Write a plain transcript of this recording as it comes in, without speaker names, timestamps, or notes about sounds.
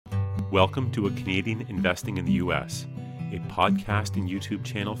Welcome to A Canadian Investing in the U.S., a podcast and YouTube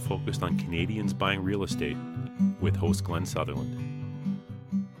channel focused on Canadians buying real estate with host Glenn Sutherland.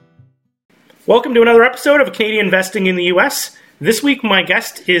 Welcome to another episode of A Canadian Investing in the U.S. This week, my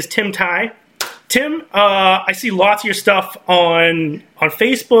guest is Tim Tsai. Tim, I see lots of your stuff on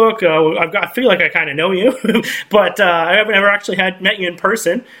Facebook. I feel like I kind of know you, but I haven't ever actually met you in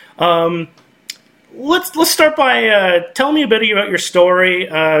person. Let's start by telling me a bit about your story.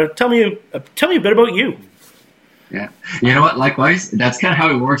 Tell me a bit about you. Yeah, you know what? Likewise, that's kind of how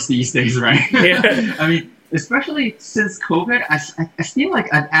it works these days, right? Yeah. I mean, especially since COVID, I feel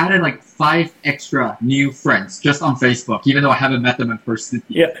like I've added like 5 extra new friends just on Facebook, even though I haven't met them in person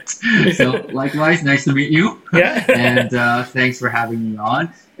yet. Yeah. So likewise, nice to meet you. Yeah. And thanks for having me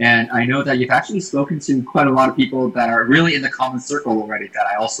on. And I know that you've actually spoken to quite a lot of people that are really in the common circle already that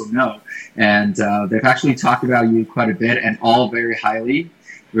I also know. And they've actually talked about you quite a bit and all very highly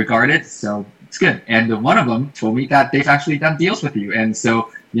regarded. So it's good. And one of them told me that they've actually done deals with you. And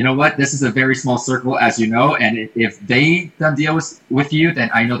so, you know what? This is a very small circle, as you know. And if they done deals with you, then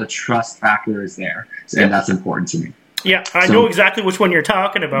I know the trust factor is there. So, and that's important to me. Yeah, I know exactly which one you're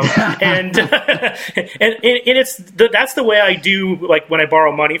talking about, and that's the way I do. Like when I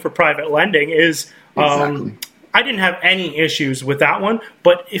borrow money for private lending, is exactly. I didn't have any issues with that one.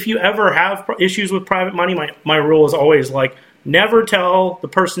 But if you ever have issues with private money, my rule is always like never tell the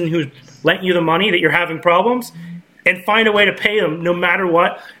person who's lent you the money that you're having problems. And find a way to pay them no matter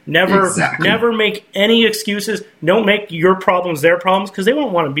what. Never make any excuses. Don't make your problems their problems because they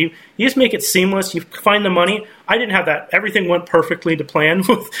won't want to be. You just make it seamless. You find the money. I didn't have that. Everything went perfectly to plan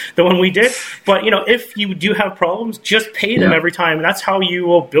with the one we did. But, if you do have problems, just pay them every time. And that's how you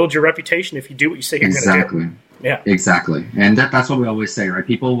will build your reputation if you do what you say you're going to do. Yeah. Exactly. And that's what we always say, right?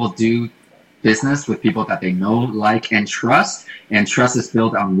 People will do business with people that they know, like, and trust. And trust is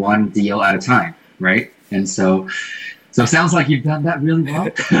built on one deal at a time, right? And so it sounds like you've done that really well.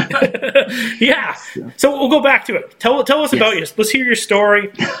 Yeah. So we'll go back to it. Tell us about you. Let's hear your story.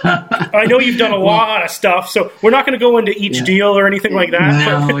 I know you've done a lot of stuff, so we're not going to go into each deal or anything like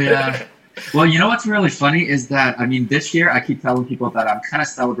that. No, yeah. Well, you know what's really funny is that, this year I keep telling people that I'm kind of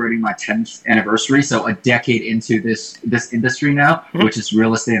celebrating my 10th anniversary, so a decade into this industry now, which is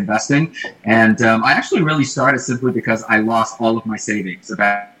real estate investing. And I actually really started simply because I lost all of my savings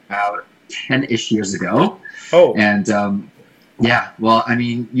about 10-ish years ago. Oh. And you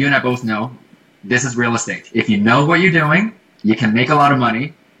and I both know this is real estate. If you know what you're doing, you can make a lot of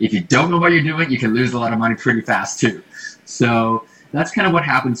money. If you don't know what you're doing, you can lose a lot of money pretty fast too. So that's kind of what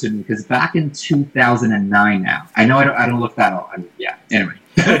happened to me because back in 2009 now, I know I don't look that old. Anyway.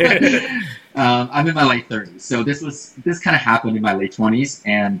 I'm in my late 30s. So this kind of happened in my late 20s.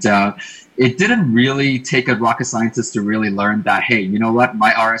 And it didn't really take a rocket scientist to really learn that, hey, you know what?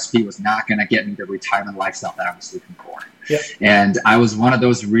 My RSP was not going to get me the retirement lifestyle that I was looking for. Yep. And I was one of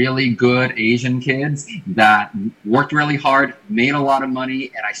those really good Asian kids that worked really hard, made a lot of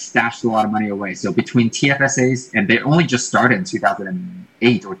money, and I stashed a lot of money away. So between TFSAs, and they only just started in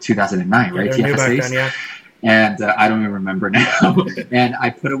 2008 or 2009, right? TFSAs. Back then, yeah. And I don't even remember now. And I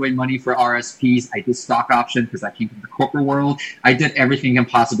put away money for RSPs. I did stock options because I came from the corporate world. I did everything I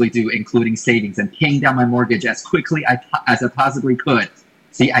can possibly do, including savings and paying down my mortgage as quickly as I possibly could.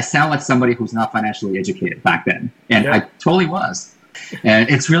 See, I sound like somebody who's not financially educated back then. And I totally was. And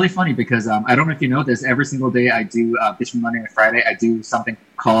it's really funny because I don't know if you know this, every single day I do, between Monday and Friday, I do something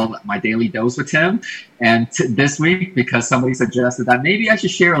called my daily dose with Tim. And this week, because somebody suggested that maybe I should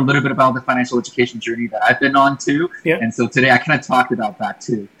share a little bit about the financial education journey that I've been on too. Yeah. And so today I kind of talked about that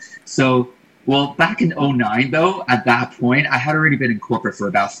too. So, back in 2009 though, at that point, I had already been in corporate for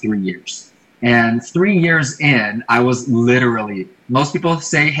about 3 years. And 3 years in, I was literally, most people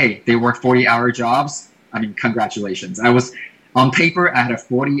say, hey, they work 40-hour jobs. Congratulations. On paper, I had a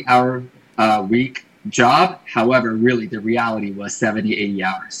 40-hour week job. However, really, the reality was 70, 80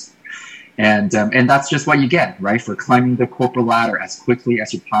 hours. And that's just what you get, right? For climbing the corporate ladder as quickly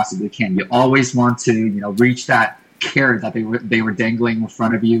as you possibly can. You always want to, reach that carrot that they were dangling in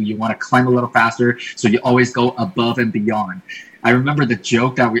front of you. You want to climb a little faster, so you always go above and beyond. I remember the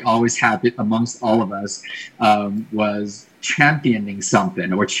joke that we always had amongst all of us was championing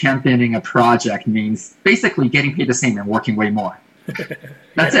something or championing a project means basically getting paid the same and working way more.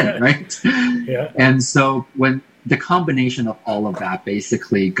 That's it, right? Yeah. And so when the combination of all of that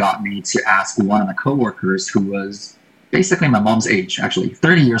basically got me to ask one of my coworkers who was basically my mom's age, actually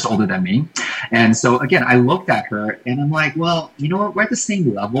 30 years older than me. And so again, I looked at her and I'm like, well, you know what? We're at the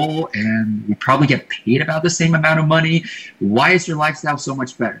same level and we probably get paid about the same amount of money. Why is your lifestyle so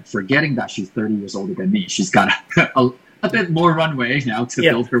much better? Forgetting that she's 30 years older than me. She's got a a bit more runway now to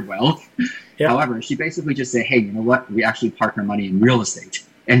build her wealth. Yeah. However, she basically just said, hey, you know what? We actually park our money in real estate.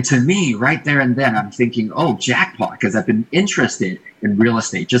 And to me, right there and then, I'm thinking, oh, jackpot, because I've been interested in real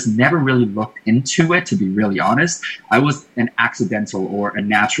estate, just never really looked into it, to be really honest. I was an accidental or a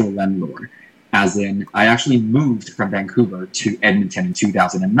natural landlord, as in I actually moved from Vancouver to Edmonton in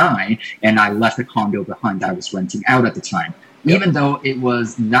 2009, and I left a condo behind that I was renting out at the time. Yep. Even though it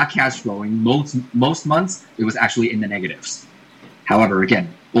was not cash flowing, most months, it was actually in the negatives. However,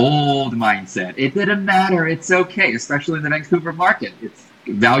 again, old mindset. It didn't matter. It's okay, especially in the Vancouver market.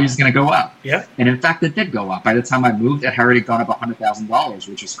 Value is going to go up. Yeah. And in fact, it did go up. By the time I moved, it had already gone up $100,000,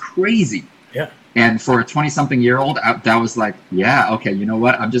 which is crazy. Yeah. And for a 20-something-year-old, that was like, yeah, okay, you know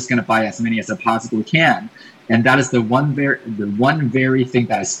what? I'm just going to buy as many as I possibly can. And that is the one very thing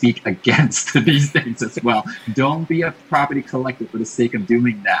that I speak against these days as well. Don't be a property collector for the sake of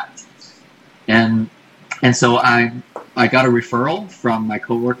doing that. And so I got a referral from my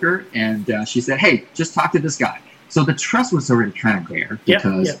coworker, and she said, hey, just talk to this guy. So the trust was already kind of there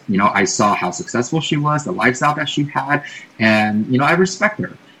because, you know, I saw how successful she was, the lifestyle that she had, and, you know, I respect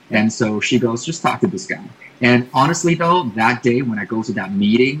her. And so she goes, just talk to this guy. And honestly, though, that day when I go to that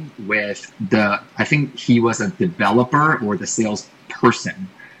meeting with I think he was a developer or the salesperson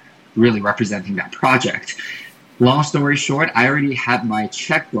really representing that project. Long story short, I already had my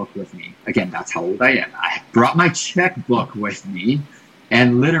checkbook with me. Again, that's how old I am. I brought my checkbook with me.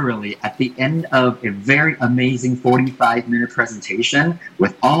 And literally, at the end of a very amazing 45-minute presentation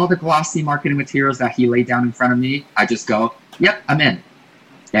with all the glossy marketing materials that he laid down in front of me, I just go, yep, I'm in.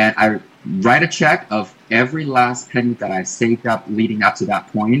 And I write a check of every last penny that I saved up leading up to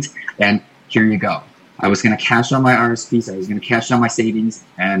that point, and here you go. I was going to cash out my RSPs, I was going to cash out my savings,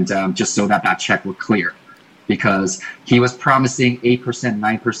 and just so that check would clear. Because he was promising 8%,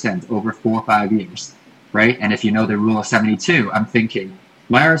 9% over 4 or 5 years, right? And if you know the rule of 72, I'm thinking,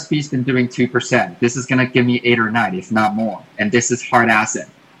 my RSP's been doing 2%. This is going to give me 8 or 9, if not more. And this is hard asset.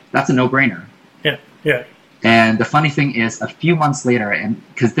 That's a no-brainer. Yeah. And the funny thing is, a few months later, and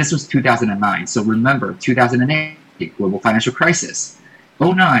because this was 2009, so remember, 2008, global financial crisis.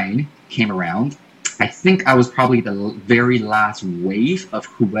 2009 came around. I think I was probably the very last wave of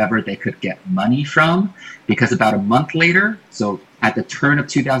whoever they could get money from, because about a month later, so at the turn of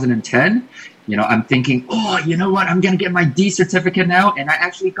 2010, you know, I'm thinking, oh, you know what? I'm going to get my D certificate now. And I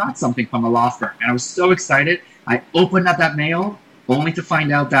actually got something from a law firm. And I was so excited. I opened up that mail only to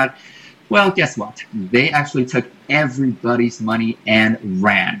find out that, well, guess what? They actually took everybody's money and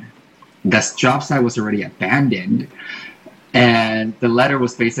ran. The job site was already abandoned. And the letter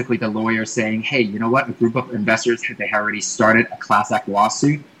was basically the lawyer saying, hey, you know what? A group of investors, they had already started a class act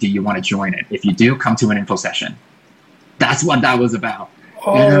lawsuit. Do you want to join it? If you do, come to an info session. That's what that was about.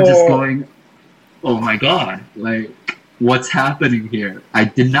 Oh. And I'm just going, oh my God, like, what's happening here?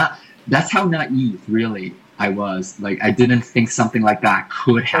 That's how naive, really, I was. Like, I didn't think something like that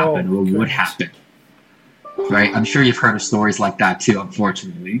could happen or would happen. Right? I'm sure you've heard of stories like that too,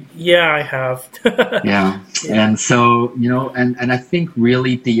 unfortunately. Yeah, I have. Yeah. And so, you know, and I think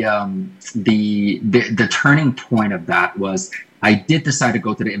really the turning point of that was I did decide to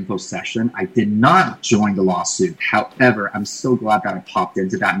go to the info session. I did not join the lawsuit. However, I'm so glad that I popped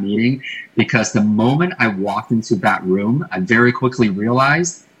into that meeting, because the moment I walked into that room, I very quickly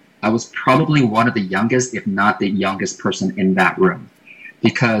realized I was probably one of the youngest, if not the youngest person in that room.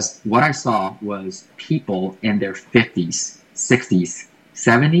 Because what I saw was people in their 50s, 60s,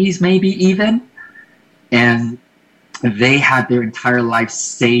 70s, maybe even, and they had their entire life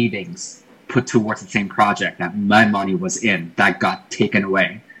savings put towards the same project that my money was in that got taken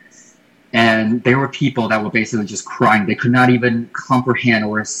away. And there were people that were basically just crying. They could not even comprehend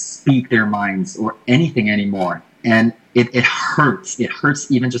or speak their minds or anything anymore. And it hurts. It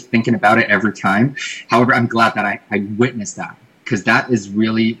hurts even just thinking about it every time. However, I'm glad that I witnessed that, because that is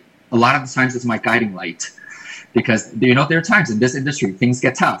really, a lot of the times, it's my guiding light. Because, you know, there are times in this industry, things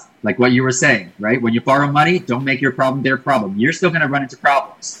get tough. Like what you were saying, right? When you borrow money, don't make your problem their problem. You're still going to run into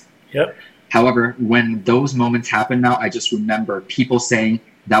problems. Yep. However, when those moments happen now, I just remember people saying,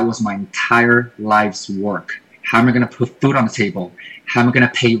 that was my entire life's work. How am I going to put food on the table? How am I going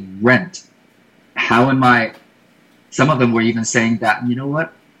to pay rent? Some of them were even saying that, you know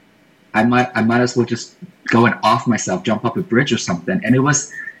what? I might as well just go and off myself, jump up a bridge or something. And it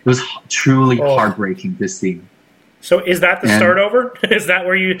was truly heartbreaking to see. So is that the start over? Is that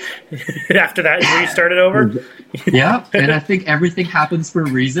where you, after that, where you started over? Yeah, and I think everything happens for a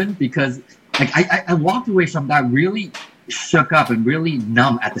reason, because like I walked away from that really shook up and really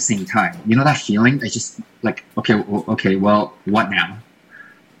numb at the same time. You know that feeling? I just like, okay, well, what now?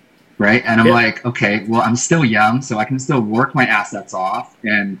 right? And I'm like, okay, well, I'm still young, so I can still work my assets off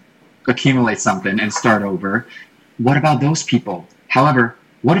and accumulate something and start over. What about those people? However,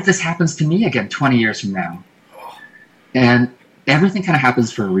 what if this happens to me again 20 years from now? And everything kind of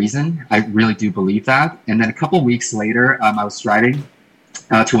happens for a reason. I really do believe that. And then a couple of weeks later, I was driving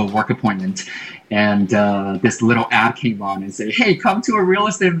to a work appointment, and this little ad came on and said, hey, come to a real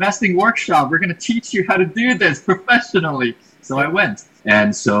estate investing workshop. We're going to teach you how to do this professionally. So I went.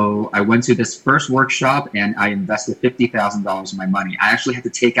 And so I went to this first workshop, and I invested $50,000 of my money. I actually had to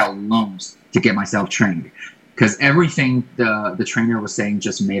take out loans to get myself trained, because everything the trainer was saying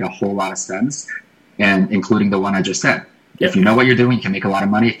just made a whole lot of sense, and including the one I just said. If you know what you're doing, you can make a lot of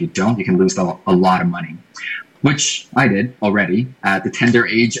money. If you don't, you can lose a lot of money, which I did already at the tender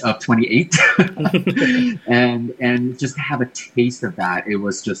age of 28. and just to have a taste of that, it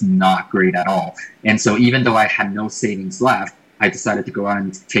was just not great at all. And so even though I had no savings left, I decided to go out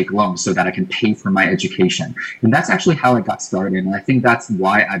and take loans so that I can pay for my education. And that's actually how I got started. And I think that's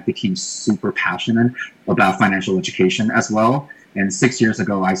why I became super passionate about financial education as well. And 6 years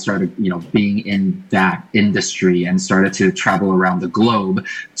ago, I started, being in that industry and started to travel around the globe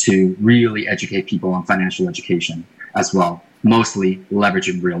to really educate people on financial education as well, mostly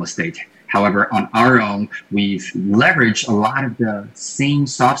leveraging real estate. However, on our own, we've leveraged a lot of the same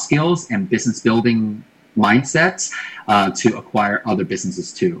soft skills and business building mindsets to acquire other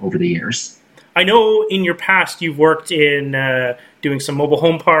businesses too over the years. I know in your past you've worked in doing some mobile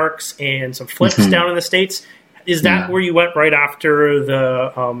home parks and some flips down in the States. Is that where you went right after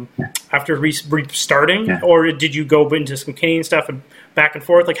the after restarting, or did you go into some Canadian stuff and back and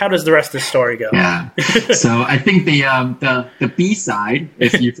forth? Like, how does the rest of the story go? Yeah. So I think the B side,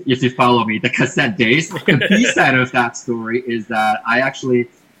 if you follow me, the cassette days, the B side of that story is that I actually.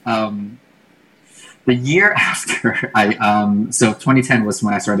 The year after, so 2010 was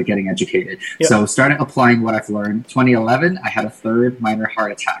when I started getting educated. Yep. So started applying what I've learned. 2011, I had a third minor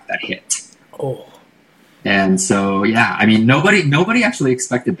heart attack that hit. Oh. And so, nobody actually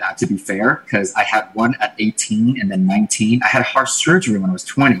expected that, to be fair, because I had one at 18 and then 19. I had heart surgery when I was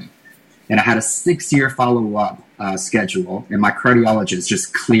 20, and I had a 6-year follow-up schedule, and my cardiologist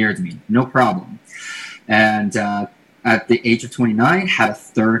just cleared me, no problem. And at the age of 29, had a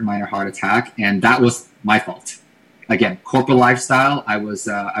third minor heart attack, and that was my fault. Again, corporate lifestyle. I was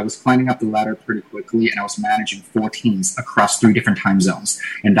climbing up the ladder pretty quickly, and I was managing 4 teams across 3 different time zones,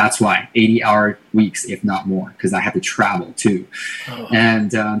 and that's why 80-hour weeks, if not more, because I had to travel too,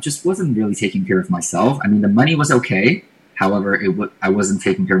 and just wasn't really taking care of myself. I mean, the money was okay. However, I wasn't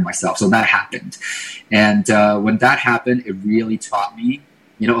taking care of myself, so that happened. And when that happened, it really taught me.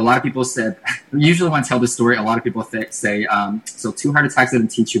 A lot of people said, usually when I tell this story, a lot of people say, so 2 heart attacks didn't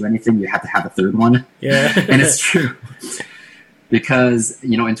teach you anything, you have to have a third one. Yeah. And it's true. Because,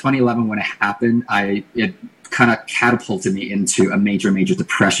 in 2011 when it happened, it kind of catapulted me into a major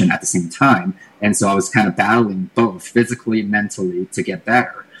depression at the same time. And so I was kind of battling both physically, mentally to get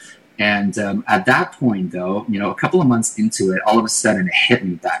better. And at that point, though, a couple of months into it, all of a sudden it hit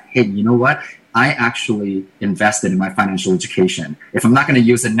me that, hey, you know what? I actually invested in my financial education. If I'm not going to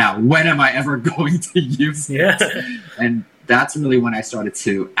use it now, when am I ever going to use it? Yeah. And that's really when I started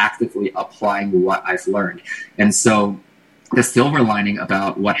to actively applying what I've learned. And so the silver lining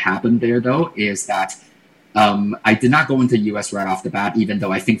about what happened there, though, is that I did not go into the U.S. right off the bat, even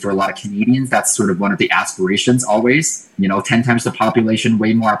though I think for a lot of Canadians, that's sort of one of the aspirations always. 10 times the population,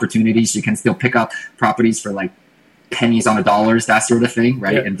 way more opportunities. You can still pick up properties for like pennies on the dollars, that sort of thing,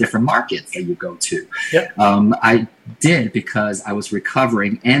 right? In different markets that you go to. Yep. I did because I was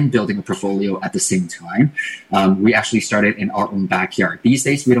recovering and building a portfolio at the same time. We actually started in our own backyard. These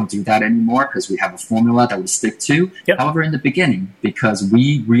days, we don't do that anymore because we have a formula that we stick to. Yep. However, in the beginning, because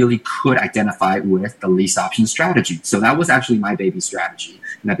we really could identify with the lease option strategy. So that was actually my baby strategy.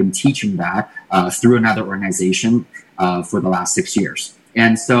 And I've been teaching that through another organization for the last 6 years.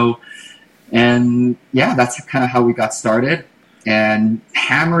 And that's kind of how we got started and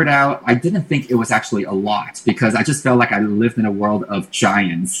hammered out. I didn't think it was actually a lot because I just felt like I lived in a world of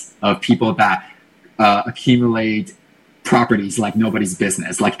giants, of people that accumulate properties like nobody's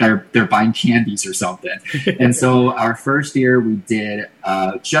business, like they're buying candies or something. And so our first year we did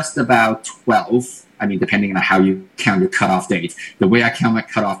just about 12. I mean, depending on how you count your cutoff date. The way I count my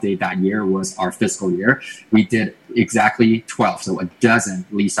cutoff date that year was our fiscal year. We did exactly 12, so a dozen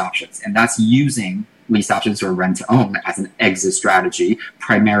lease options. And that's using lease options or rent to own as an exit strategy,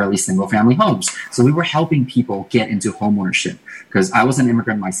 primarily single family homes. So we were helping people get into homeownership because I was an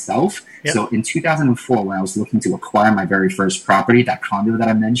immigrant myself. Yep. So in 2004, when I was looking to acquire my very first property, that condo that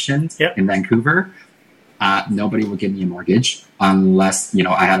I mentioned in Vancouver, nobody would give me a mortgage unless,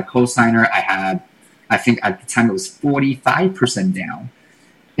 I had a co-signer. I think at the time it was 45% down.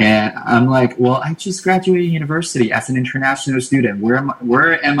 And I'm like, well, I just graduated university as an international student.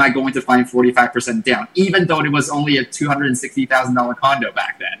 Where am I going to find 45% down? Even though it was only a $260,000 condo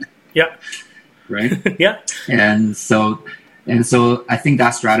back then. Yep. Right? Yeah. And so I think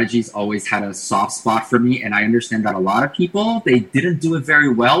that strategy's always had a soft spot for me. And I understand that a lot of people, they didn't do it very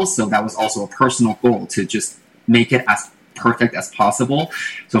well. So that was also a personal goal to just make it as perfect as possible.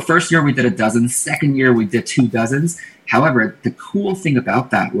 So first year we did a dozen. Second year we did 2 dozens. However, the cool thing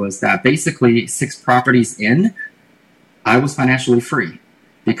about that was that basically 6 properties in, I was financially free.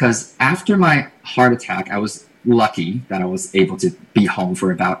 Because after my heart attack, I was lucky that I was able to be home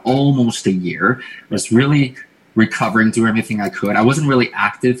for about almost a year. I was really recovering, doing everything I could. I wasn't really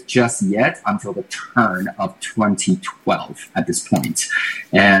active just yet until the turn of 2012 at this point.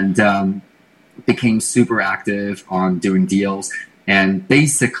 And became super active on doing deals. And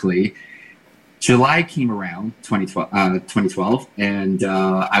basically, July came around 2012, and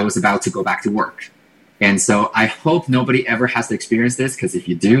I was about to go back to work. And so I hope nobody ever has to experience this, because if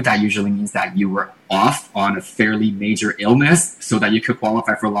you do, that usually means that you were off on a fairly major illness so that you could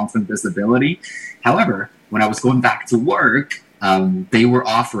qualify for long-term disability. However, when I was going back to work, they were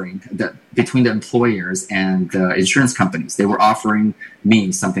offering, between the employers and the insurance companies, they were offering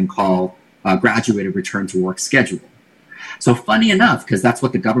me something called a graduated return to work schedule. So funny enough, because that's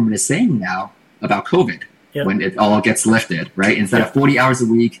what the government is saying now about COVID, when it all gets lifted, right? Instead of 40 hours a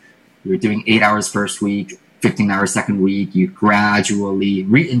week, you're doing 8 hours first week, 15 hours second week, you gradually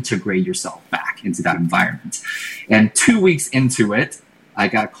reintegrate yourself back into that environment. And 2 weeks into it, I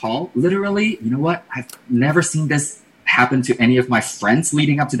got a call. Literally, you know what? I've never seen this happen to any of my friends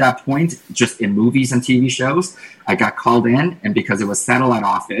leading up to that point, just in movies and TV shows. I got called in, and because it was satellite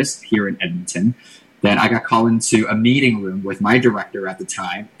office here in Edmonton, then I got called into a meeting room with my director at the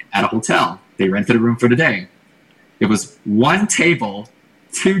time at a hotel. They rented a room for the day. It was 1 table,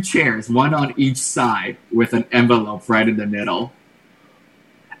 2 chairs, 1 on each side, with an envelope right in the middle.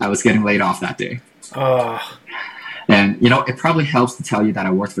 I was getting laid off that day. And, it probably helps to tell you that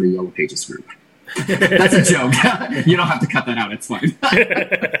I worked for the Yellow Pages group. That's a joke. You don't have to cut that out. It's fine.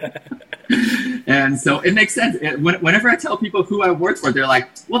 And so it makes sense. Whenever I tell people who I worked for, they're like,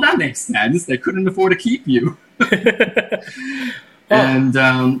 well, that makes sense. They couldn't afford to keep you. And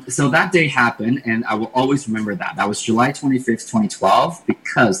so that day happened, and I will always remember that. That was July 25th, 2012,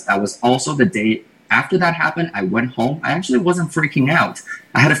 because that was also the day after that happened. I went home. I actually wasn't freaking out.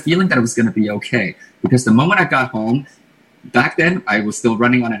 I had a feeling that it was going to be okay, because the moment I got home, back then, I was still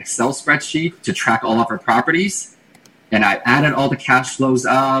running on an Excel spreadsheet to track all of our properties, and I added all the cash flows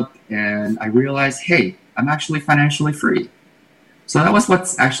up, and I realized, hey, I'm actually financially free. So that was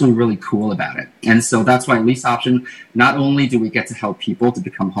what's actually really cool about it. And so that's why lease option, not only do we get to help people to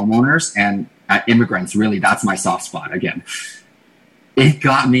become homeowners and immigrants, really, that's my soft spot again. It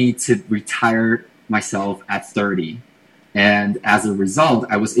got me to retire myself at 30. And as a result,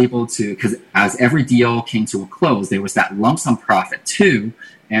 I was able to, because as every deal came to a close, there was that lump sum profit too.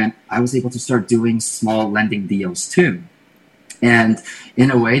 And I was able to start doing small lending deals too. And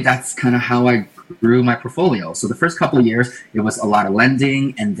in a way, that's kind of how I grew my portfolio. So the first couple of years, it was a lot of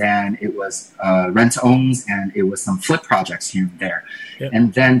lending, and then it was rent-to-owns, and it was some flip projects here and there. Yep.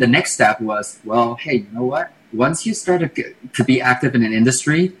 And then the next step was, well, hey, you know what? Once you start to be active in an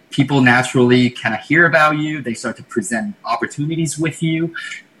industry, people naturally kind of hear about you. They start to present opportunities with you.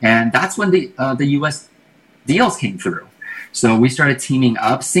 And that's when the U.S. deals came through. So we started teaming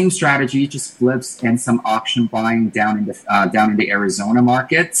up, same strategy, just flips and some auction buying down in the Arizona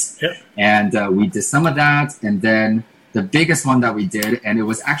markets. Yep. And we did some of that. And then the biggest one that we did, and it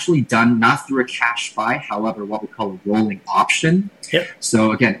was actually done not through a cash buy, however, what we call a rolling option. Yep.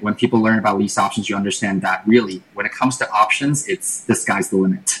 So again, when people learn about lease options, you understand that really when it comes to options, it's the sky's the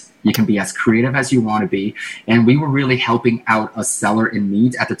limit. You can be as creative as you want to be. And we were really helping out a seller in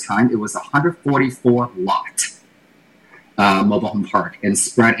need at the time. It was a 144 lot. Mobile home park, and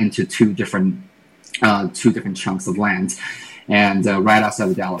spread into two different chunks of land, and right outside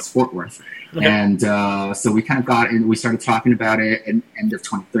of Dallas-Fort Worth. Okay. And so we kind of got in, we started talking about it in end of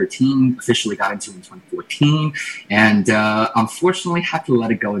 2013, officially got into it in 2014, and unfortunately had to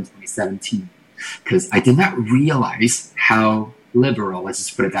let it go in 2017 because I did not realize how liberal, let's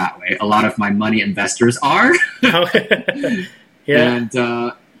just put it that way, a lot of my money investors are. Yeah.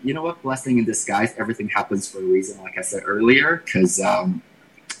 And you know what? Blessing in disguise. Everything happens for a reason, like I said earlier. Because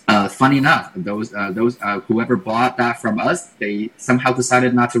funny enough, those whoever bought that from us, they somehow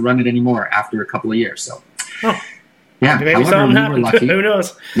decided not to run it anymore after a couple of years. So, yeah. Maybe however, we were lucky. Who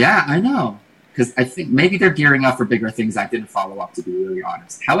knows? Yeah, I know. because I think maybe they're gearing up for bigger things. I didn't follow up, to be really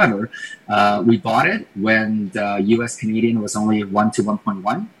honest. However, we bought it when the US Canadian was only 1 to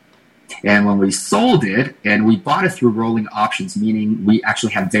 1.1. And when we sold it, and we bought it through rolling options, meaning we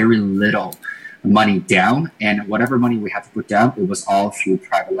actually had very little money down, and whatever money we had to put down, it was all through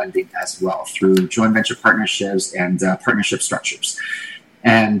private lending as well, through joint venture partnerships and partnership structures.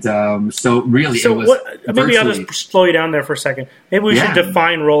 And so really, it was maybe I'll just slow you down there for a second. Maybe we should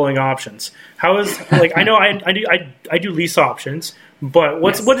define rolling options. How is, like, I know I do lease options, but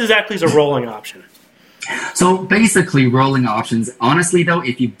what exactly is a rolling option? So basically, rolling options, honestly though,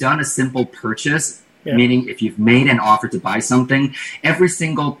 if you've done a simple purchase, meaning if you've made an offer to buy something, every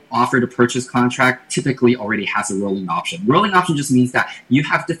single offer to purchase contract typically already has a rolling option. Rolling option just means that you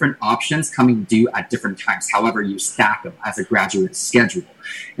have different options coming due at different times. However, you stack them as a graduate schedule.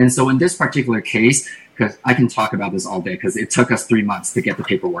 And so in this particular case, because I can talk about this all day because it took us 3 months to get the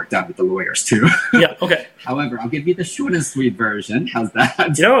paperwork done with the lawyers too. Yeah, okay. However, I'll give you the short and sweet version. How's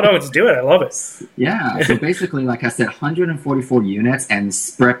that? No, let's do it. I love it. Yeah, so basically, like I said, 144 units and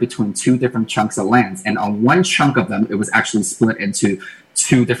spread between 2 different chunks of lands. And on one chunk of them, it was actually split into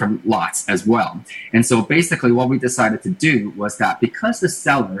 2 different lots as well. And so basically what we decided to do was that because the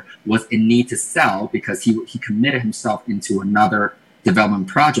seller was in need to sell because he committed himself into another development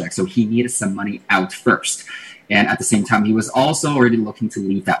project, so he needed some money out first. And at the same time, he was also already looking to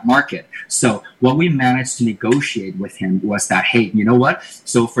leave that market. So what we managed to negotiate with him was that, hey, you know what?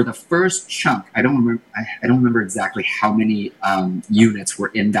 So for the first chunk, I don't remember exactly how many units were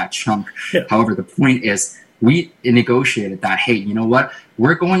in that chunk. Yeah. However, the point is, we negotiated that, hey, you know what?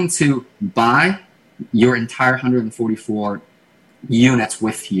 We're going to buy your entire 144 units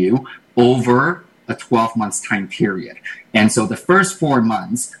with you over a 12 months time period. And so the first 4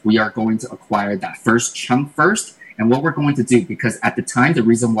 months, we are going to acquire that first chunk first. And what we're going to do, because at the time, the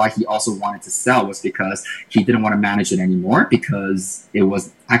reason why he also wanted to sell was because he didn't want to manage it anymore because it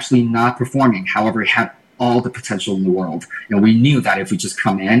was actually not performing. However, it had all the potential in the world. And we knew that if we just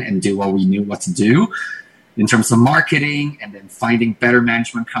come in and do what we knew what to do in terms of marketing and then finding better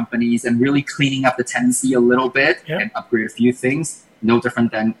management companies and really cleaning up the tenancy a little bit and upgrade a few things, no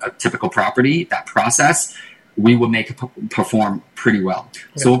different than a typical property, that process, we would make it perform pretty well.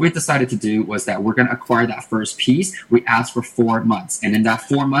 Yeah. So what we decided to do was that we're going to acquire that first piece. We asked for 4 months. And in that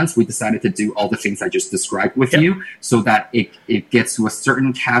 4 months, we decided to do all the things I just described with you so that it gets to a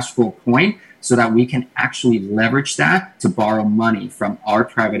certain cash flow point so that we can actually leverage that to borrow money from our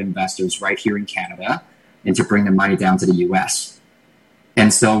private investors right here in Canada and to bring the money down to the US.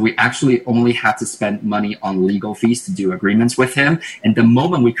 And so we actually only had to spend money on legal fees to do agreements with him. And the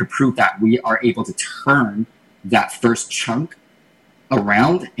moment we could prove that we are able to turn that first chunk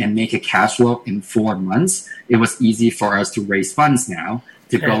around and make a cash flow in 4 months, it was easy for us to raise funds now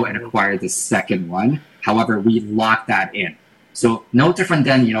to go and acquire the second one. However, we locked that in. So no different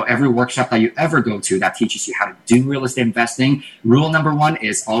than, every workshop that you ever go to that teaches you how to do real estate investing. Rule number 1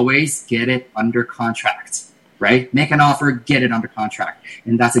 is always get it under contract. Right? Make an offer, get it under contract.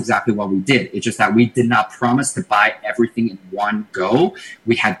 And that's exactly what we did. It's just that we did not promise to buy everything in one go.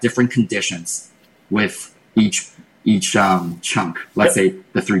 We had different conditions with each chunk. Let's say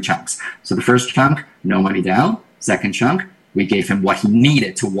the 3 chunks. So the first chunk, no money down. Second chunk, we gave him what he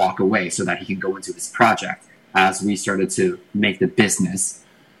needed to walk away so that he can go into this project as we started to make the business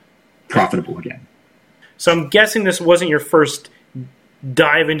profitable again. So I'm guessing this wasn't your first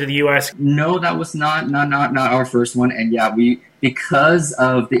dive into the U.S. No, that was not our first one. And because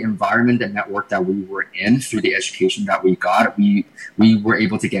of the environment and network that we were in through the education that we got, we were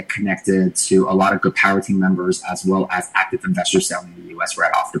able to get connected to a lot of good power team members as well as active investors selling in the U.S.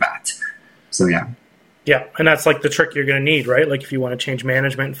 right off the bat. So yeah, and that's like the trick you're going to need, right? Like if you want to change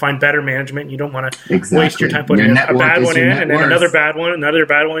management and find better management, you don't want to waste your time putting a bad one in and then another bad one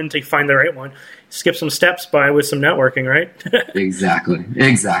until you find the right one. Skip some steps with some networking, right?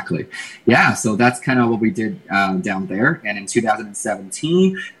 Exactly. Yeah, so that's kind of what we did down there. And in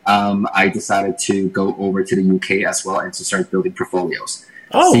 2017, I decided to go over to the UK as well and to start building portfolios.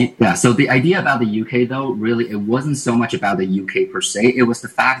 So the idea about the UK, though, really, it wasn't so much about the UK per se. It was the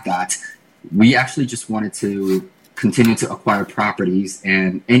fact that we actually just wanted to continue to acquire properties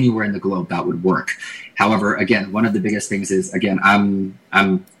and anywhere in the globe that would work. However, again, one of the biggest things is, again, I'm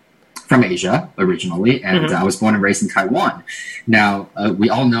from Asia originally, and I was born and raised in Taiwan. Now,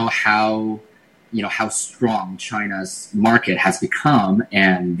 we all know how strong China's market has become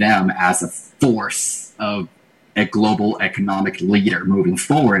and them as a force of a global economic leader moving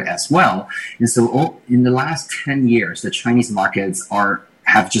forward as well. And so in the last 10 years, the Chinese markets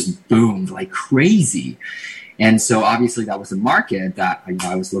have just boomed like crazy. And so obviously that was a market that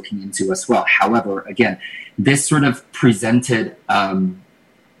I was looking into as well. However, again, this sort of presented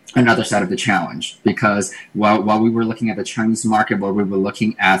another side of the challenge, because while we were looking at the Chinese market, while we were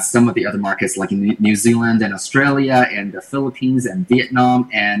looking at some of the other markets like New Zealand and Australia and the Philippines and Vietnam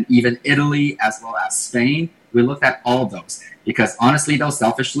and even Italy as well as Spain, we looked at all of those because honestly, though,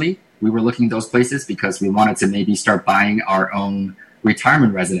 selfishly, we were looking at those places because we wanted to maybe start buying our own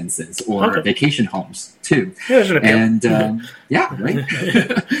retirement residences or vacation homes too. And yeah, right.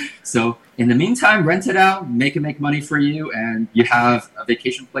 So in the meantime, rent it out, make money for you, and you have a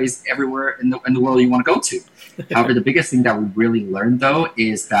vacation place everywhere in the world you want to go to. However, the biggest thing that we really learned though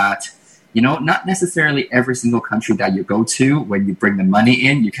is that, not necessarily every single country that you go to, when you bring the money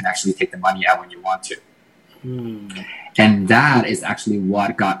in, you can actually take the money out when you want to. And that is actually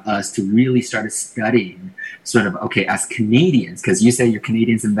what got us to really start studying sort of, okay, as Canadians, because you say you're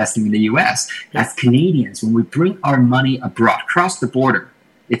Canadians investing in the US, as Canadians, when we bring our money abroad, across the border,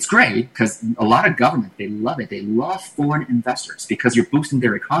 it's great because a lot of government, they love it. They love foreign investors because you're boosting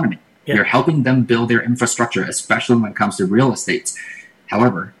their economy. You're helping them build their infrastructure, especially when it comes to real estate.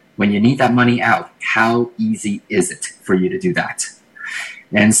 However, when you need that money out, how easy is it for you to do that?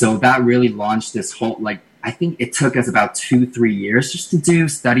 And so that really launched this whole, I think it took us about 2-3 years just to do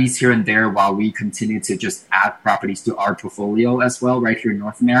studies here and there while we continue to just add properties to our portfolio as well, right here in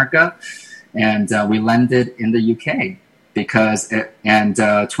North America. And we landed in the UK because,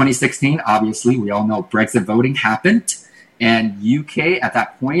 2016, obviously, we all know Brexit voting happened. And UK, at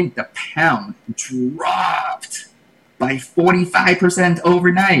that point, the pound dropped by 45%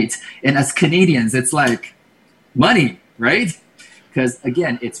 overnight. And as Canadians, it's like money, right? Because,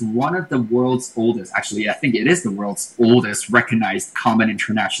 again, it's one of the world's oldest, actually, I think it is the world's oldest recognized common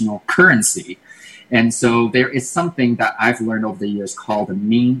international currency. And so there is something that I've learned over the years called the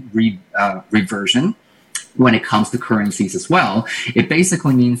mean reversion when it comes to currencies as well. It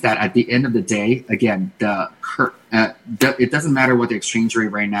basically means that at the end of the day, again, it doesn't matter what the exchange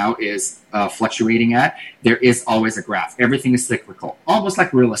rate right now is fluctuating at. There is always a graph. Everything is cyclical, almost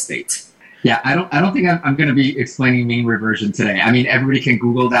like real estate. Yeah, I don't think I'm going to be explaining mean reversion today. I mean, everybody can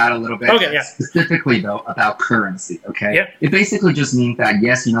Google that a little bit. Specifically, though, about currency, okay? It basically just means that,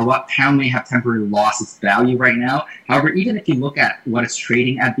 yes, you know what, pound may have temporarily lost its value right now. However, even if you look at what it's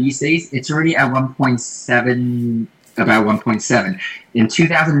trading at these days, it's already at 1.7, about 1.7. In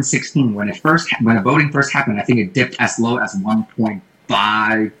 2016, when the voting first happened, I think it dipped as low as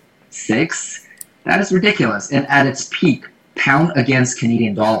 1.56. That is ridiculous. And at its peak, pound against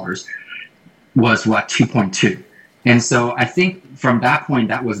Canadian dollars was 2.2. And so I think from that point,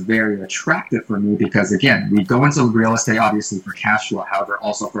 that was very attractive for me because, again, we go into real estate, obviously, for cash flow, however,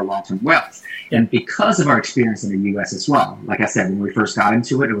 also for long-term wealth. And because of our experience in the U.S. as well, like I said, when we first got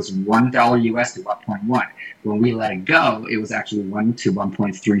into it, it was $1 U.S. to 1.1. When we let it go, it was actually 1 to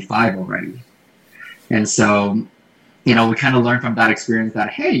 1.35 already. And so, we kind of learned from that experience that,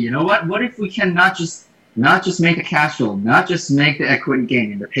 hey, you know what if we can not just make a cash flow, not just make the equity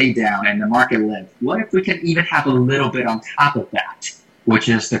gain and the pay down and the market lift. What if we can even have a little bit on top of that, which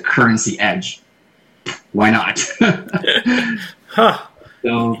is the currency edge? Why not?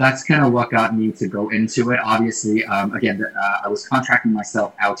 So that's kind of what got me to go into it. Obviously, again, I was contracting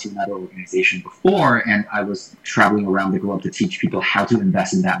myself out to another organization before, and I was traveling around the globe to teach people how to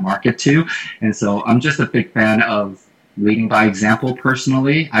invest in that market too. And so I'm just a big fan of leading by example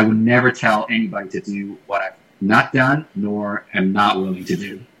personally. I would never tell anybody to do what I've not done, nor am not willing to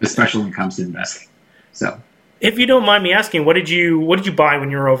do, especially when it comes to investing. So, if you don't mind me asking, what did you buy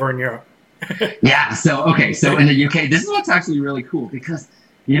when you were over in Europe? Yeah, so in the UK, this is what's actually really cool because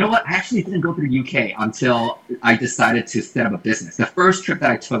you know what? I actually didn't go to the UK until I decided to set up a business. The first trip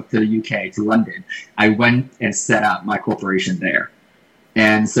that I took to the UK, to London, I went and set up my corporation there.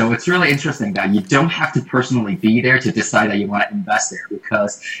 And so it's really interesting that you don't have to personally be there to decide that you want to invest there,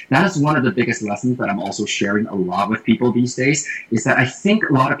 because that is one of the biggest lessons that I'm also sharing a lot with people these days, is that I think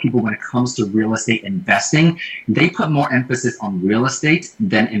a lot of people, when it comes to real estate investing, they put more emphasis on real estate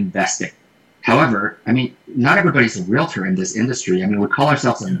than investing. However, I mean, not everybody's a realtor in this industry. I mean, we call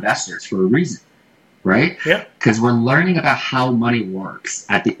ourselves investors for a reason. Right? Yeah. Because we're learning about how money works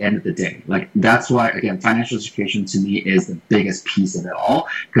at the end of the day. Like, that's why, again, financial education to me is the biggest piece of it all,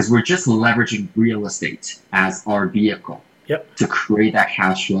 because we're just leveraging real estate as our vehicle to create that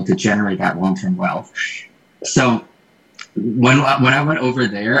cash flow, to generate that long-term wealth. So when I went over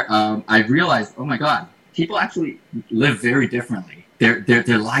there, I realized, oh my God, people actually live very differently.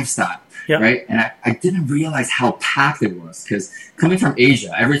 Their lifestyle, right? And I didn't realize how packed it was, because coming from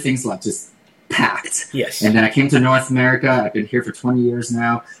Asia, everything's like just packed. Yes. And then I came to North America. I've been here for 20 years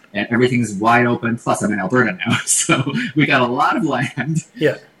now, and everything's wide open. Plus, I'm in Alberta now, so we got a lot of land.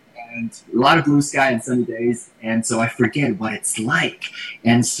 Yeah. And a lot of blue sky and sunny days, and so I forget what it's like.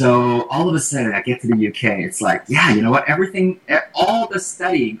 And so all of a sudden, I get to the UK. It's like, yeah, you know what? Everything, all the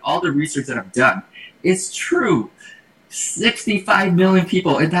studying, all the research that I've done is true. 65 million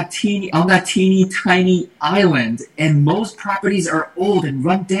people on that teeny tiny island, and most properties are old and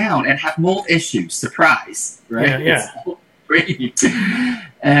run down and have mold issues. Surprise, right? Yeah. It's so great.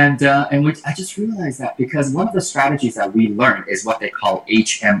 And which I just realized that because one of the strategies that we learned is what they call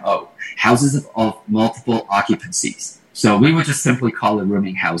HMO, houses of multiple occupancies. So we would just simply call it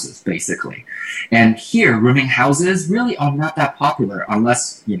rooming houses, basically. And here, rooming houses really are not that popular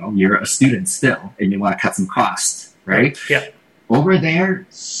unless, you know, you're a student still and you want to cut some costs, right? Yeah. Over there,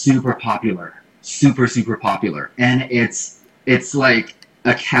 super popular, super popular, and it's like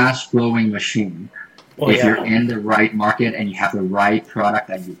a cash flowing machine. If you're in the right market and you have the right product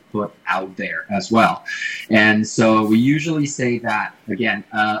that you put out there as well. And so we usually say that, again,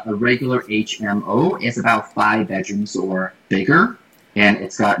 a regular HMO is about 5 bedrooms or bigger, and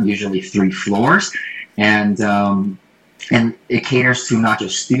it's got usually 3 floors. And it caters to not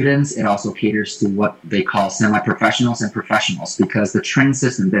just students, it also caters to what they call semi-professionals and professionals, because the train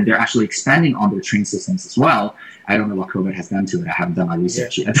system, then they're actually expanding on their train systems as well. I don't know what COVID has done to it. I haven't done my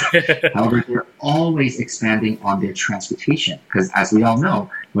research yet. However, they're always expanding on their transportation, because as we all know,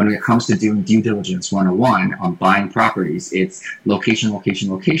 when it comes to doing due diligence 101 on buying properties, it's location.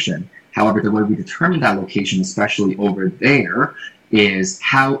 However, the way we determine that location, especially over there, is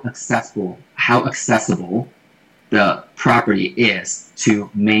how accessible the property is to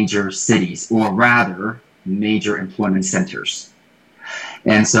major cities, or rather major employment centers.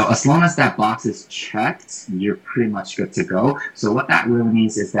 And so as long as that box is checked, you're pretty much good to go. So what that really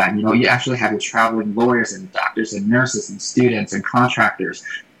means is that, you know, you actually have your traveling lawyers and doctors and nurses and students and contractors,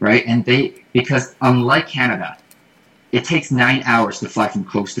 right? And because unlike Canada, it takes 9 hours to fly from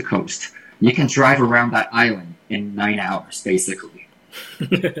coast to coast. You can drive around that island in 9 hours, basically.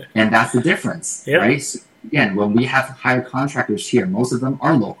 And that's the difference, right? So again, when we have hired contractors here, most of them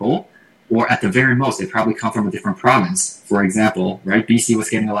are local, or at the very most, they probably come from a different province. For example, right, BC was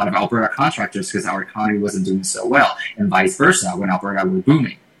getting a lot of Alberta contractors because our economy wasn't doing so well, and vice versa when Alberta was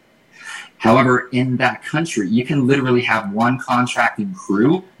booming. However, in that country, you can literally have one contracting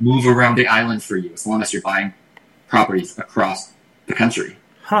crew move around the island for you as long as you're buying properties across the country.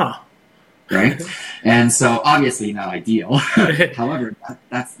 Huh. Right? And so obviously not ideal. However,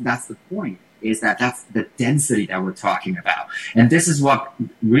 that's the point. Is that's the density that we're talking about. And this is what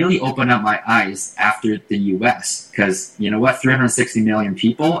really opened up my eyes after the US, because you know what, 360 million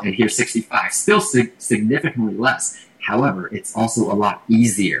people, and here's 65, still significantly less. However, it's also a lot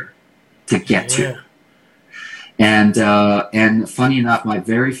easier to get to. And funny enough, my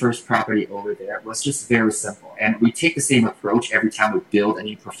very first property over there was just very simple. And we take the same approach every time we build a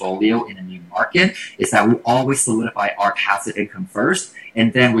new portfolio in a new market, is that we always solidify our passive income first,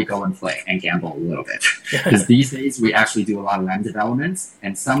 and then we go and play and gamble a little bit. Because these days we actually do a lot of land developments,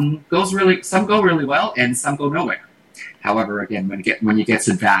 and some go really well and some go nowhere. However, again, when you get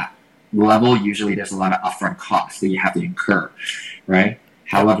to that level, usually there's a lot of upfront costs that you have to incur, right?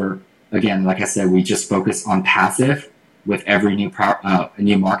 However, again, like I said, we just focus on passive with every new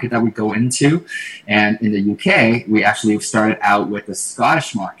market that we go into. And in the UK, we actually started out with the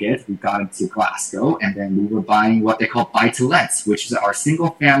Scottish market. We got into Glasgow, and then we were buying what they call buy-to-lets, which is our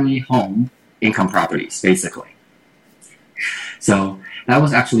single-family home income properties, basically. So that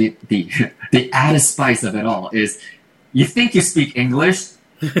was actually the added spice of it all, is you think you speak English,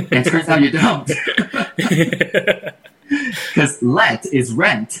 and turns out you don't. Because let is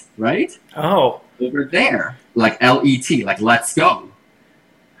rent, right? Oh. Over there, like L-E-T, like let's go.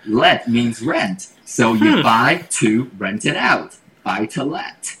 Let means rent. So you buy to rent it out. Buy to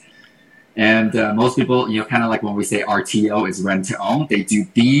let. And most people, you know, kind of like when we say RTO is rent to own, they do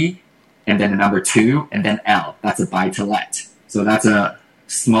B, and then the number 2, and then L. That's a buy to let. So that's a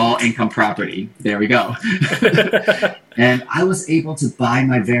small income property. There we go. And I was able to buy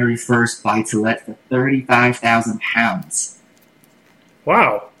my very first buy-to-let for £35,000.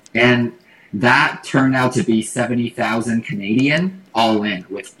 Wow. And that turned out to be 70,000 Canadian, all in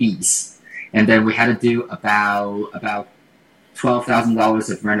with fees. And then we had to do about $12,000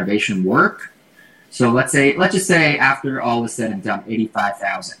 of renovation work. So let's just say after all is said and done,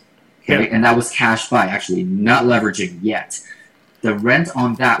 85,000. Okay, and that was cash buy, actually, not leveraging yet. The rent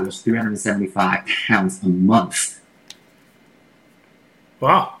on that was £375 a month.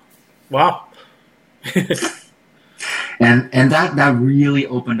 And that really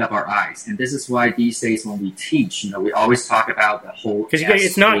opened up our eyes. And this is why these days when we teach, we always talk about the whole. Because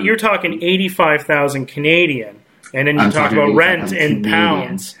it's not, you're talking 85,000 Canadian, and then you talk about rent in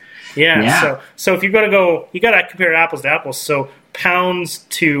pounds. Yeah. So if you're going to go, you got to compare apples to apples. So pounds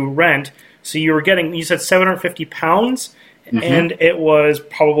to rent. So you said 750 pounds, and it was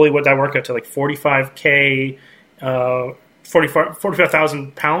probably what that worked out to, like 45K,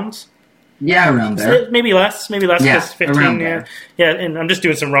 45,000 pounds. Yeah, around there. Maybe less because 15. Around there. Yeah, and I'm just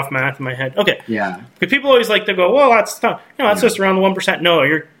doing some rough math in my head. Okay. Yeah. Because people always like to go, well, that's not, that's just around the 1%. No,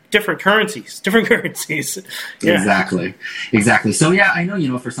 you're different currencies. Yeah. Exactly. So yeah, I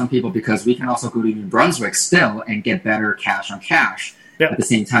know, for some people, because we can also go to New Brunswick still and get better cash on cash. Yep. At the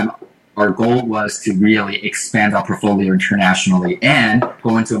same time, our goal was to really expand our portfolio internationally and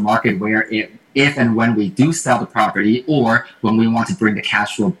go into a market where if and when we do sell the property, or when we want to bring the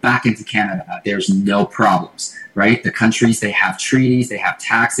cash flow back into Canada, there's no problems, right? The countries, they have treaties, they have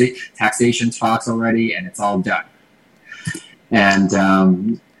taxation talks already, and it's all done. And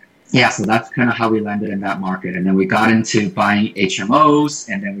so that's kind of how we landed in that market. And then we got into buying HMOs,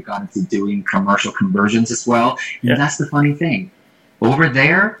 and then we got into doing commercial conversions as well. And that's the funny thing. Over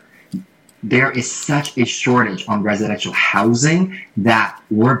there is such a shortage on residential housing that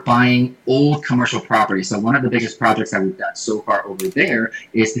we're buying old commercial property. So one of the biggest projects that we've done so far over there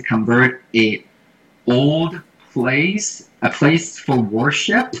is to convert a place for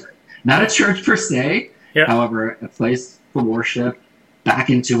worship, not a church per se, however, a place for worship, back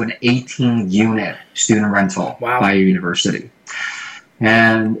into an 18-unit student rental by a university.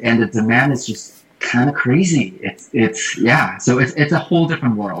 And the demand is just kind of crazy. So it's a whole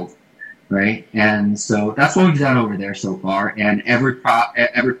different world. Right, and so that's what we've done over there so far. And every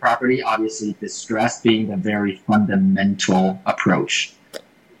property, obviously, distress being the very fundamental approach.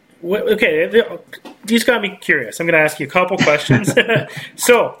 Okay, these got me curious. I'm going to ask you a couple questions.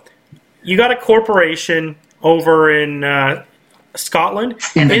 So, you got a corporation over in Scotland.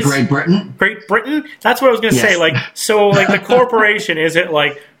 In Great Britain. Great Britain. That's what I was going to say. The corporation, is it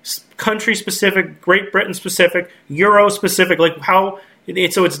like country specific, Great Britain specific, Euro specific? Like how?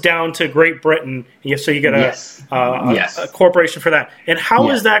 So it's down to Great Britain, so you get a corporation for that. And how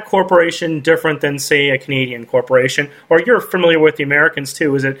is that corporation different than, say, a Canadian corporation? Or you're familiar with the Americans,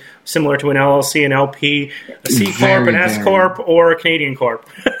 too. Is it similar to an LLC, an LP, a C Corp, an S Corp, or a Canadian Corp?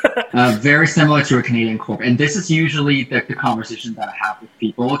 Very similar to a Canadian Corp. And this is usually the conversation that I have with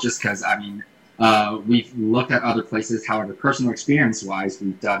people, just because, we've looked at other places. However, personal experience-wise,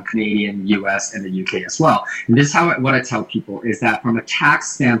 we've done Canadian, U.S., and the UK as well. And this is what I tell people is that from a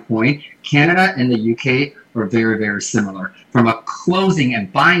tax standpoint, Canada and the UK are very, very similar. From a closing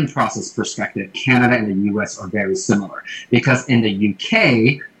and buying process perspective, Canada and the U.S. are very similar. Because in the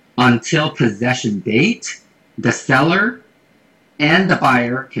UK, until possession date, the seller and the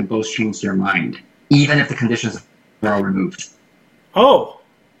buyer can both change their mind, even if the conditions are all removed. Oh.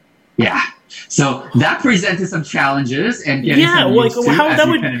 Yeah. So that presented some challenges and getting some used to, how as that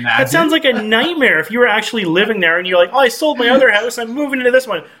you would can imagine. That sounds like a nightmare if you were actually living there and you're like, I sold my other house, I'm moving into this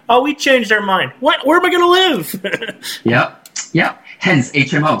one. Oh, we changed our mind. What? Where am I going to live? Yep. Hence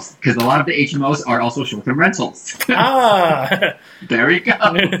HMOs, because a lot of the HMOs are also short-term rentals. There you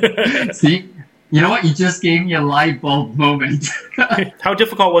go. See, you know what? You just gave me a light bulb moment. How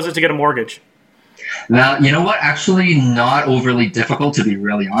difficult was it to get a mortgage? Now, you know what? Actually, not overly difficult, to be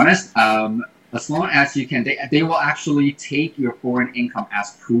really honest. As long as you can, they will actually take your foreign income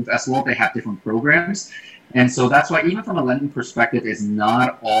as proof as well. They have different programs. And so that's why, even from a lending perspective, it's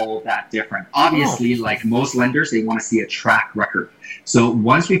not all that different. Obviously, like most lenders, they want to see a track record. So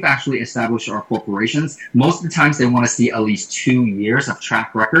once we've actually established our corporations, most of the times they want to see at least 2 years of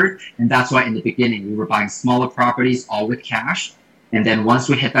track record. And that's why in the beginning, we were buying smaller properties, all with cash. And then once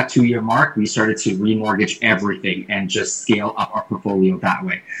we hit that 2-year mark, we started to remortgage everything and just scale up our portfolio that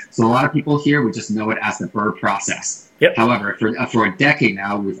way. So a lot of people here would just know it as the BRRRR process. Yep. However, for a decade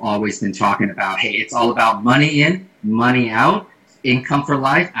now, we've always been talking about, hey, it's all about money in, money out, income for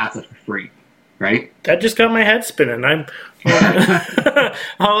life, assets for free, right? That just got my head spinning. I'm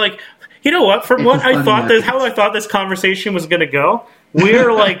like, you know what? From what I thought, how I thought this conversation was going to go,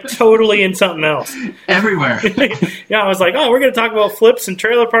 we're like totally in something else. Everywhere. Yeah, I was like, we're going to talk about flips and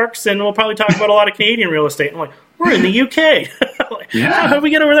trailer parks, and we'll probably talk about a lot of Canadian real estate. I'm like, we're in the UK. How do we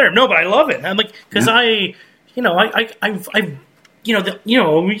get over there? No, but I love it. I'm like, because you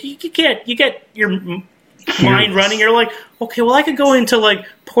get your mind running. You're like, okay, well, I could go into like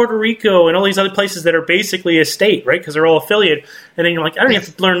Puerto Rico and all these other places that are basically a state, right? Because they're all affiliated. And then you're like, I don't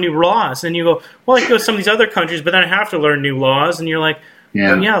have to learn new laws. And you go, well, I could go to some of these other countries, but then I have to learn new laws. And you're like,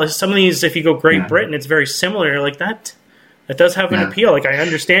 some of these, if you go Great Britain, it's very similar. You're like that. It does have an appeal. Like, I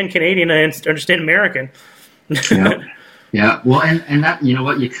understand Canadian, I understand American. Yeah. Well, and that, you know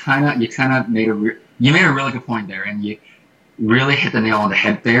what, you kind of made a really good point there, and you really hit the nail on the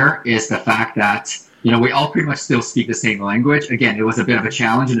head there, is the fact that, you know, we all pretty much still speak the same language. Again, it was a bit of a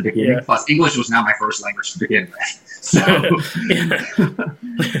challenge in the beginning. Plus, English was not my first language to begin with. So,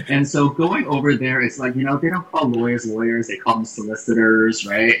 and so going over there, it's like, you know, they don't call lawyers, they call them solicitors,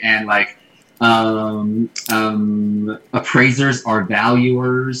 right? And like, appraisers are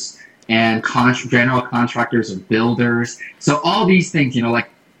valuers, and general contractors are builders. So all these things, you know, like,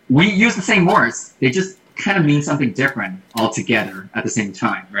 we use the same words. They just kind of mean something different altogether at the same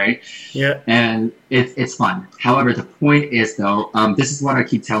time, right? Yeah. And it's fun. However, the point is, though, this is what I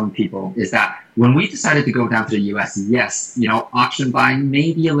keep telling people, is that when we decided to go down to the US, yes, you know, auction buying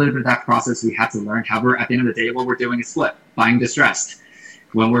may be a little bit of that process we had to learn. However, at the end of the day, what we're doing is flip, buying distressed.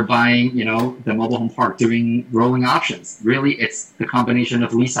 When we're buying, you know, the mobile home park, doing rolling options, really it's the combination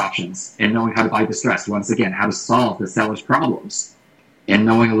of lease options and knowing how to buy distressed. Once again, how to solve the seller's problems, and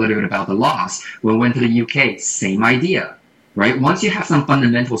knowing a little bit about the laws. When we went to the UK, same idea, right? Once you have some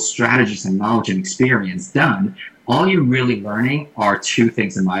fundamental strategies and knowledge and experience done, all you're really learning are two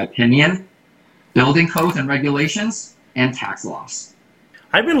things, in my opinion: building codes and regulations, and tax laws.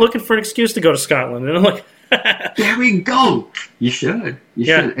 I've been looking for an excuse to go to Scotland, and I'm like, there we go. You should. You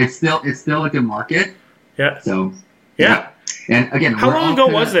should. It's still a good market. Yeah. So, yeah. And again, how long ago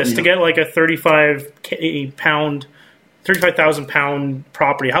was this to get like a 35,000 pound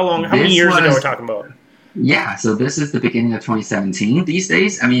property? How many years ago are we talking about? Yeah, so this is the beginning of 2017 these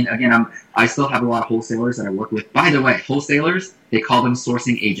days. I mean, again, I still have a lot of wholesalers that I work with. By the way, wholesalers, they call them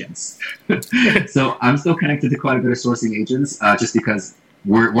sourcing agents. So I'm still connected to quite a bit of sourcing agents, just because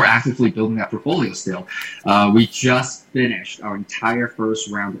we're actively building that portfolio still. We just finished our entire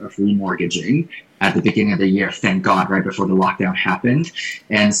first round of remortgaging at the beginning of the year, thank God, right before the lockdown happened.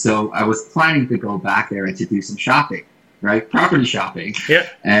 And so I was planning to go back there and to do some shopping. Right, property shopping. Yeah.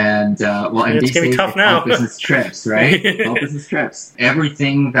 And and it's gonna be tough now. All business trips, right? All business trips.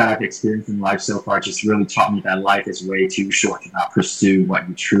 Everything that I've experienced in life so far just really taught me that life is way too short to not pursue what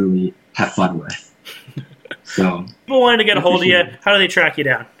you truly have fun with. So, people wanting to get a hold of you, how do they track you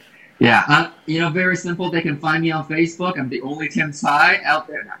down? Yeah, you know, very simple. They can find me on Facebook. I'm the only Tim Tsai out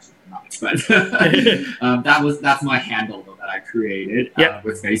there. Actually, not, but that's my handle though that I created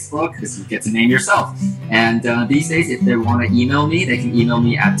with Facebook, because you get to name yourself. And these days, if they want to email me, they can email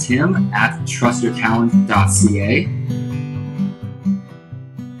me at tim@trustyourtalent.ca.